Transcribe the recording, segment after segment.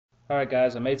Alright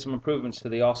guys, I made some improvements to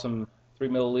the awesome 3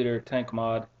 milliliter tank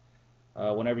mod.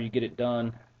 Whenever you get it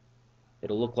done,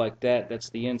 it'll look like that. That's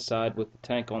the inside with the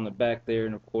tank on the back there,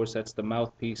 and of course that's the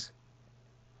mouthpiece.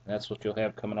 That's what you'll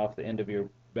have coming off the end of your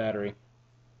battery.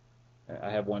 I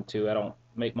have one too. I don't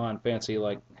make mine fancy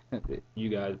like you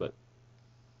guys, but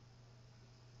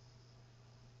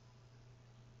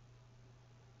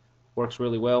works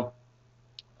really well.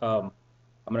 I'm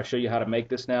going to show you how to make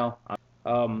this now.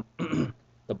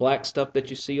 The black stuff that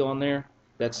you see on there,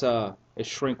 that's is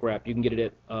shrink wrap. You can get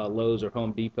it at Lowe's or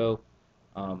Home Depot.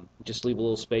 Just leave a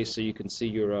little space so you can see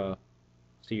your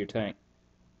tank.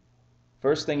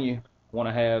 First thing you want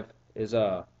to have is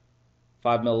a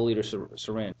 5 milliliter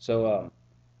syringe. So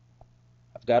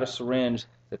I've got a syringe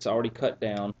that's already cut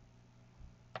down.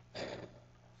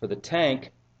 For the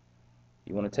tank,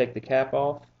 you want to take the cap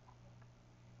off.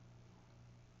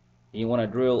 You want to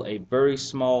drill a very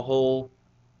small hole,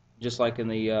 just like in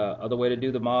the other way to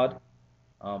do the mod.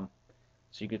 So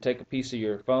you can take a piece of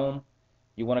your foam.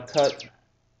 You want to cut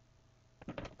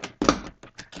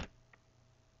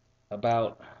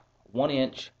about 1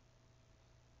 inch.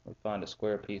 Let me find a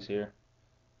square piece here.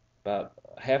 About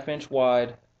a ½ inch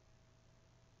wide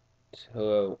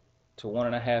to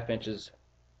 1.5 inches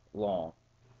long.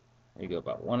 There you go,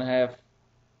 about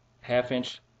half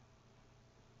inch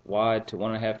wide to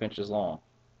 1.5 inches long.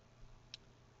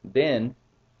 Then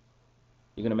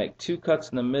you're going to make 2 cuts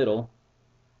in the middle.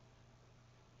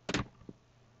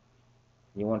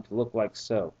 You want it to look like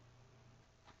so.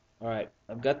 Alright,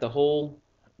 I've got the hole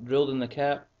drilled in the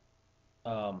cap,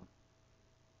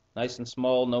 nice and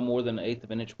small, no more than 1/8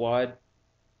 of an inch wide.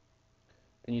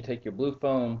 Then you take your blue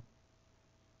foam,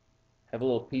 have a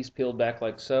little piece peeled back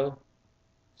like so,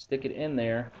 stick it in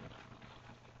there,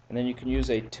 and then you can use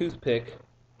a toothpick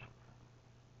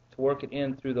to work it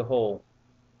in through the hole.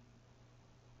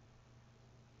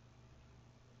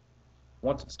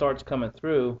 Once it starts coming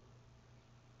through,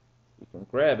 you can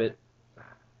grab it and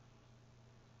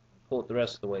pull it the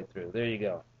rest of the way through. There you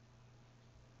go.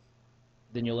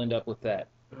 Then you'll end up with that.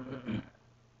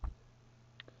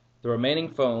 The remaining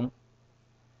foam,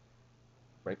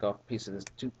 break off a piece of this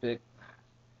toothpick.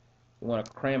 You want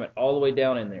to cram it all the way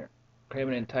down in there.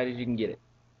 Cram it in tight as you can get it.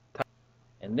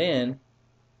 And then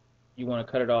you want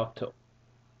to cut it off to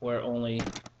where only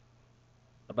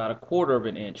about 1/4 of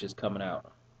an inch is coming out.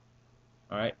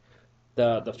 Alright?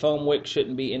 The foam wick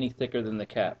shouldn't be any thicker than the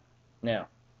cap. Now,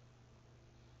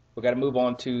 we've got to move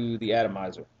on to the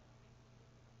atomizer.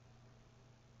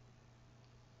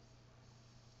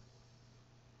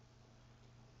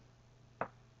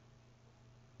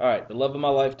 Alright, the love of my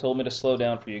life told me to slow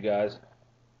down for you guys.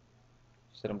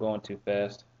 She said I'm going too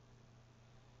fast.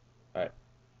 Alright.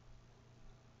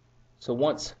 So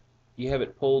once you have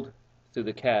it pulled through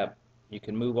the cap, you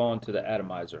can move on to the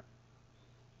atomizer.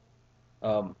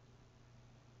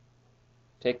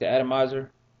 Take the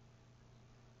atomizer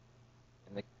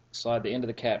and slide the end of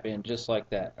the cap in just like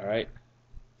that. Alright.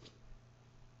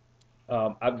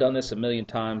 I've done this a million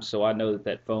times, so I know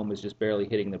that foam is just barely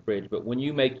hitting the bridge. But when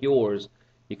you make yours,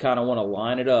 you kind of want to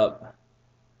line it up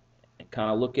and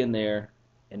kind of look in there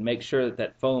and make sure that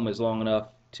that foam is long enough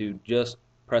to just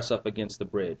press up against the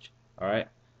bridge. Alright?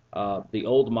 The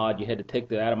old mod, you had to take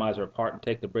the atomizer apart and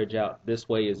take the bridge out. This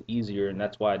way is easier, and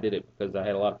that's why I did it, because I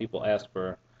had a lot of people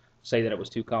say that it was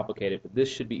too complicated, but this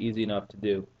should be easy enough to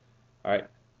do. Alright,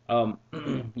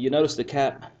 you notice the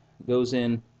cap goes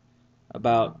in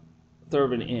about 1/3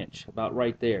 of an inch, about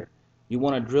right there. You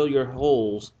want to drill your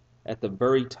holes at the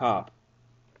very top,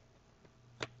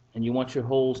 and you want your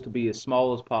holes to be as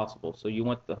small as possible. So you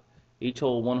want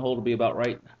one hole to be about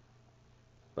right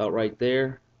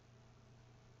there,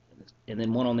 and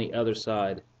then one on the other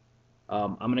side.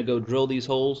 I'm going to go drill these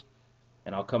holes,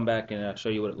 and I'll come back and show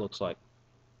you what it looks like.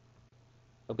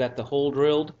 I've got the hole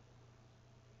drilled.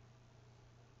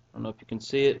 I don't know if you can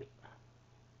see it.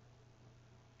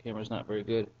 Camera's not very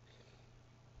good.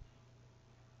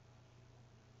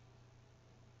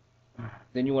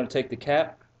 Then you want to take the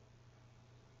cap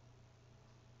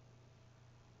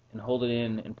and hold it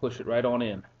in and push it right on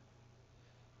in.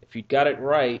 If you got it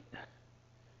right,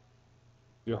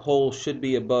 your hole should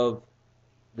be above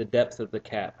the depth of the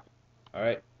cap.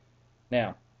 Alright?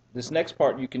 Now, this next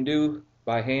part you can do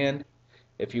by hand.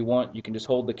 If you want, you can just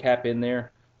hold the cap in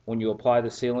there when you apply the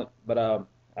sealant. But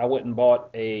I went and bought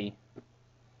a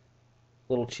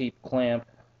little cheap clamp.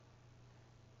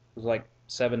 It was like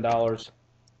 $7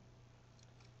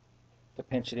 to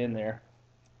pinch it in there.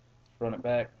 Run it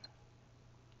back.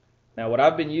 Now what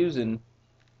I've been using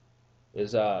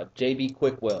is JB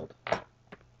Quick Weld.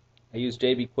 I use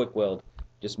JB Quick Weld.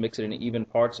 Just mix it in even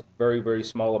parts, very, very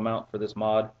small amount for this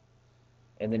mod.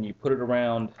 and then you put it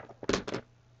around,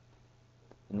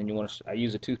 and then you want to, I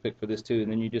use a toothpick for this too,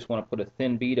 and then you just want to put a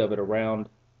thin bead of it around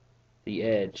the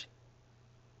edge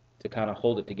to kind of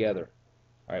hold it together.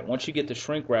 Alright, once you get the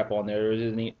shrink wrap on there,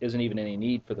 there isn't even any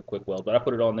need for the quick weld, but I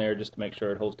put it on there just to make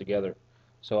sure it holds together.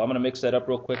 So I'm going to mix that up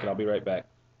real quick and I'll be right back.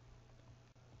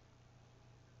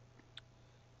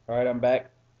 Alright, I'm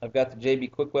back. I've got the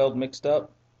JB Quick Weld mixed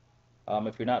up.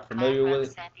 If you're not familiar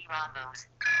with it,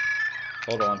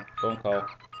 hold on, phone call.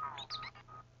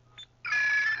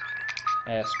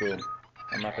 Screw him.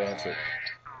 I'm not going to answer it.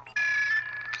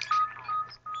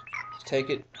 Just take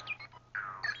it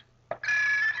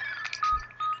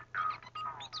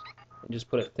and just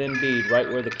put a thin bead right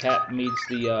where the cap meets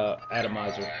the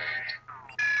atomizer.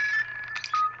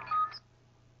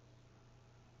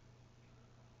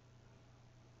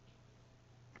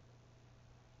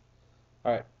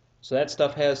 Alright, so that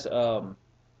stuff has 4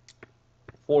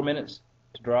 minutes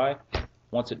to dry.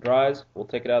 Once it dries, we'll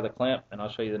take it out of the clamp and I'll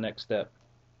show you the next step.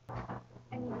 I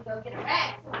need to go get a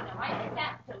rag so we know I get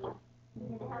that too.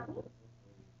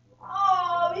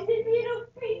 Oh, it's a little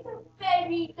piece of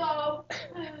baby dog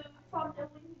food from the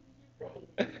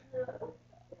baby.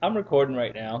 I'm recording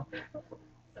right now.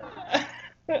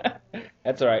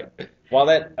 That's alright. While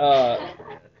that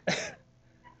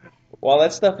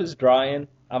stuff is drying,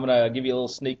 I'm gonna give you a little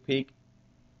sneak peek.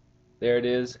 There it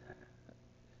is.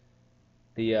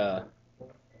 The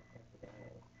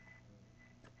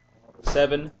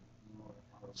 7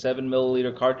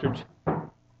 milliliter cartridge.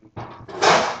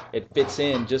 It fits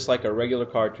in just like a regular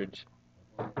cartridge.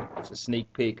 It's a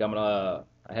sneak peek. I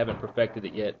haven't perfected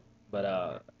it yet, but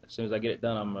as soon as I get it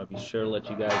done, I'm gonna be sure to let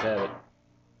you guys have it.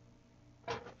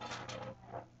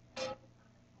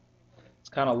 It's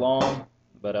kind of long,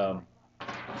 but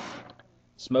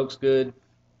smokes good.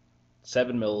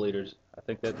 7 milliliters. I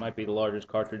think that might be the largest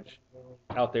cartridge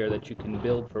out there that you can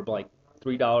build for like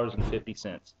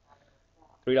 $3.50.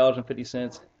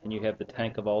 $3.50, and you have the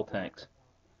tank of all tanks.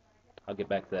 I'll get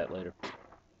back to that later.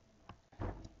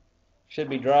 Should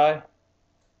be dry.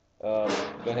 Go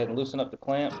ahead and loosen up the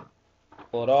clamp.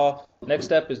 Pull it off. Next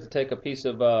step is to take a piece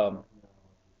of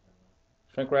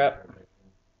shrink wrap.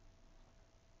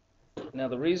 Now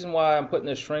the reason why I'm putting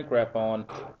this shrink wrap on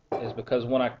is because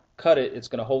when I cut it, it's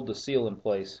going to hold the seal in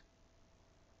place.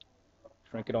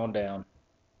 Shrink it on down.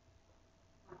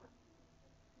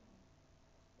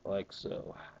 Like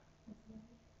so.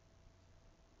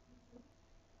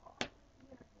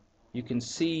 You can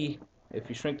see, if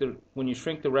you when you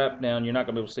shrink the wrap down, you're not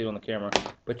going to be able to see it on the camera,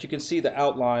 but you can see the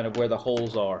outline of where the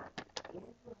holes are.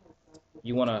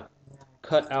 You want to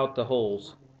cut out the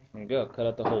holes. There you go, cut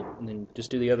out the hole, and then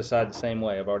just do the other side the same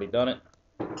way. I've already done it.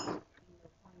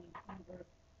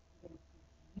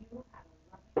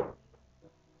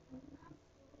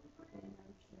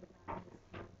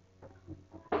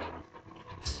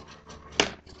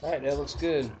 Alright, that looks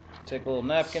good. Take a little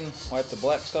napkin, wipe the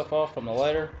black stuff off from the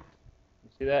lighter. You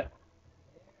see that?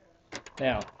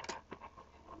 Now,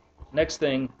 next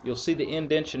thing, you'll see the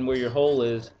indentation where your hole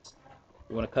is.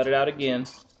 You want to cut it out again.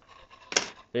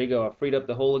 There you go, I freed up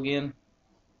the hole again.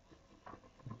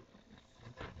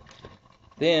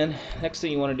 Then, next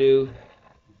thing you want to do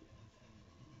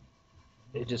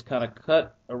is just kind of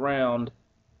cut around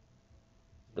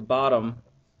the bottom .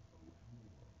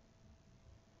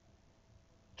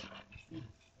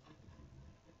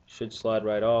 Should slide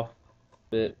right off a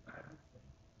bit.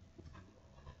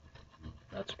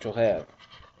 That's what you'll have.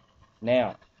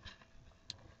 Now,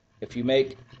 if you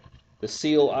make the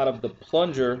seal out of the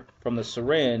plunger from the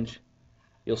syringe,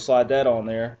 you'll slide that on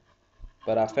there.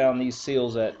 But I found these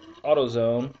seals at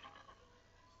AutoZone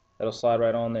that'll slide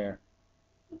right on there.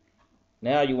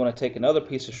 Now you want to take another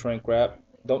piece of shrink wrap.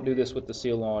 Don't do this with the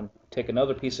seal on. Take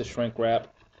another piece of shrink wrap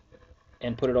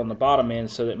and put it on the bottom end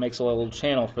so that it makes a little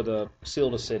channel for the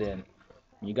seal to sit in.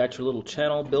 You got your little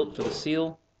channel built for the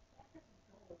seal.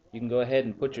 You can go ahead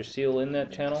and put your seal in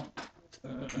that channel.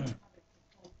 And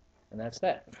that's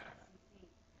that.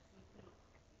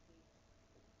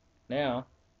 Now,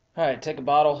 alright, take a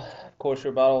bottle. Of course,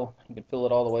 your bottle, you can fill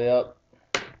it all the way up.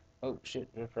 Oh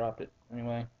shit, just dropped it.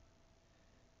 Anyway,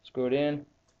 screw it in.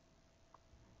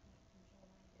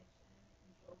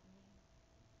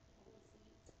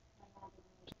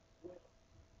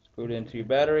 Screw it into your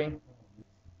battery.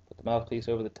 Put the mouthpiece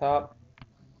over the top.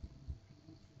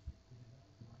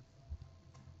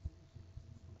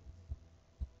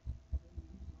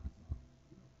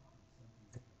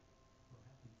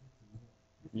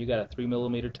 You got a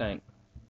 3mm tank.